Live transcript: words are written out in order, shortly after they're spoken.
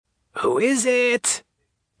Who is it?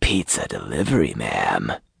 Pizza delivery,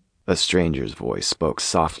 ma'am. A stranger's voice spoke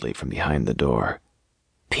softly from behind the door.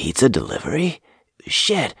 Pizza delivery?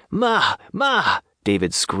 Shit, Ma!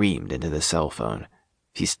 David screamed into the cell phone.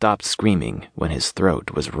 He stopped screaming when his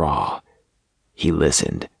throat was raw. He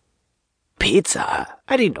listened. Pizza?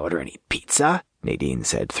 I didn't order any pizza, Nadine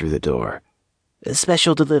said through the door. A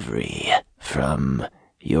special delivery from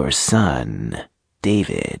your son,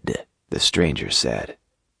 David, the stranger said.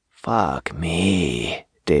 Fuck me,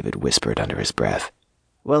 David whispered under his breath.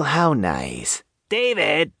 Well, how nice.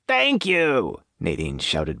 David, thank you, Nadine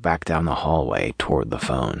shouted back down the hallway toward the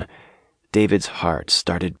phone. David's heart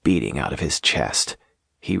started beating out of his chest.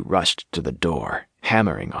 He rushed to the door,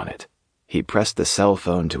 hammering on it. He pressed the cell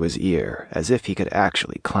phone to his ear as if he could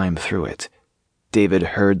actually climb through it. David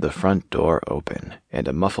heard the front door open and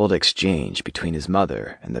a muffled exchange between his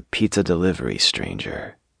mother and the pizza delivery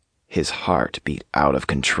stranger. His heart beat out of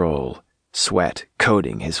control, sweat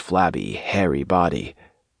coating his flabby, hairy body.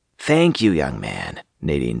 Thank you, young man,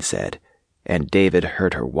 Nadine said, and David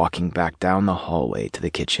heard her walking back down the hallway to the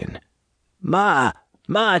kitchen. Ma,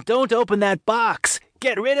 don't open that box!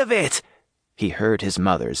 Get rid of it! He heard his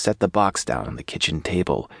mother set the box down on the kitchen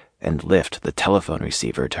table and lift the telephone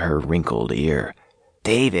receiver to her wrinkled ear.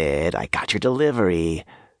 David, I got your delivery.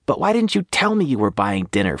 But why didn't you tell me you were buying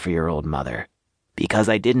dinner for your old mother? Because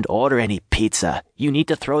I didn't order any pizza. You need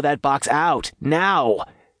to throw that box out, now.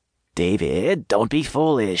 David, don't be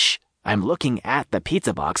foolish. I'm looking at the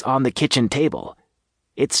pizza box on the kitchen table.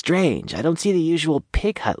 It's strange, I don't see the usual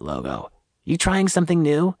Pig Hut logo. You trying something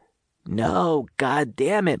new? No, God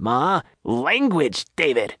damn it, Ma. Language,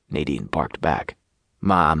 David, Nadine barked back.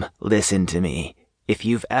 Mom, listen to me. If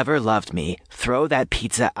you've ever loved me, throw that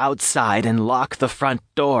pizza outside and lock the front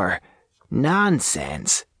door.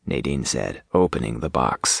 Nonsense, Nadine said, opening the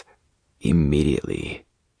box. Immediately,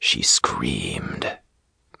 she screamed.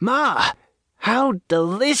 Ma, how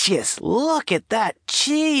delicious! Look at that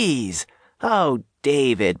cheese! Oh,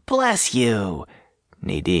 David, bless you!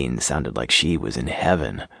 Nadine sounded like she was in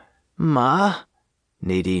heaven. Ma?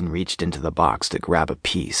 Nadine reached into the box to grab a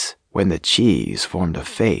piece when the cheese formed a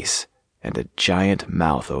face and a giant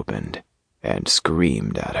mouth opened and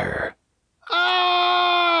screamed at her.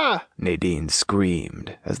 Ah! Nadine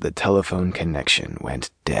screamed as the telephone connection went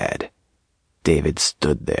dead. David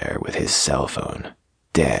stood there with his cell phone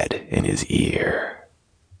dead in his ear.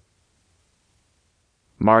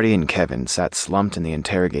 Marty and Kevin sat slumped in the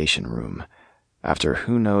interrogation room. After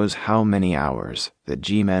who knows how many hours, the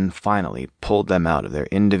G-men finally pulled them out of their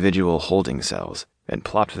individual holding cells and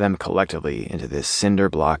plopped them collectively into this cinder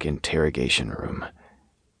block interrogation room.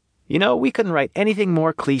 You know, we couldn't write anything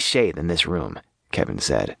more cliché than this room, Kevin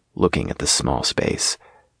said, looking at the small space.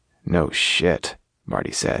 No shit,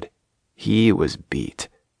 Marty said. He was beat,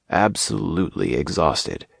 absolutely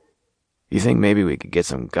exhausted. You think maybe we could get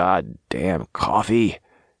some goddamn coffee?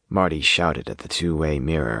 Marty shouted at the two-way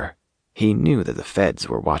mirror. He knew that the feds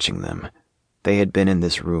were watching them. They had been in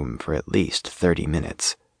this room for at least 30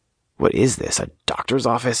 minutes. What is this, a doctor's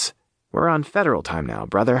office? We're on federal time now,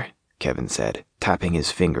 brother, Kevin said, tapping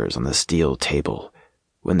his fingers on the steel table.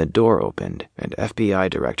 When the door opened and FBI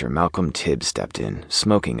Director Malcolm Tibbs stepped in,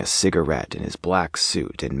 smoking a cigarette in his black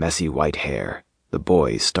suit and messy white hair, the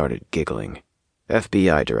boys started giggling.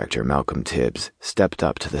 FBI Director Malcolm Tibbs stepped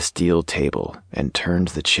up to the steel table and turned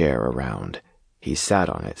the chair around. He sat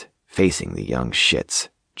on it, facing the young shits,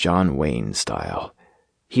 John Wayne style.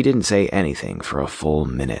 He didn't say anything for a full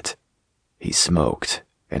minute. He smoked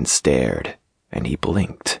and stared, and he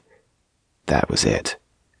blinked. That was it.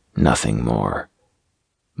 Nothing more.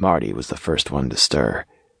 Marty was the first one to stir.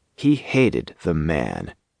 He hated the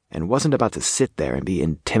man, and wasn't about to sit there and be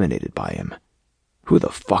intimidated by him. Who the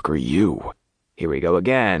fuck are you? Here we go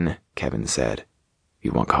again, Kevin said.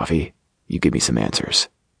 You want coffee? You give me some answers,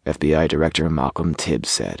 FBI Director Malcolm Tibbs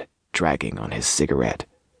said, dragging on his cigarette.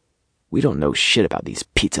 We don't know shit about these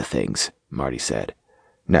pizza things, Marty said.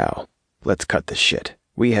 Now, let's cut the shit.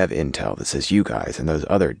 We have intel that says you guys and those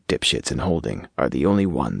other dipshits in holding are the only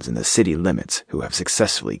ones in the city limits who have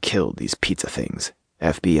successfully killed these pizza things,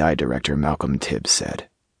 FBI Director Malcolm Tibbs said.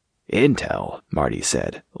 Intel, Marty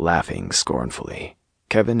said, laughing scornfully.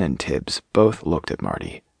 Kevin and Tibbs both looked at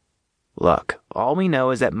Marty. Look, all we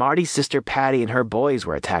know is that Marty's sister Patty and her boys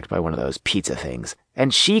were attacked by one of those pizza things,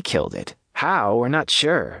 and she killed it. How, we're not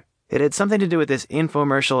sure. It had something to do with this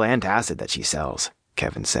infomercial antacid that she sells,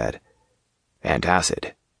 Kevin said.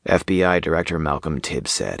 Antacid, FBI Director Malcolm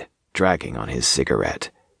Tibbs said, dragging on his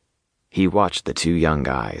cigarette. He watched the two young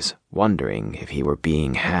guys, wondering if he were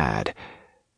being had,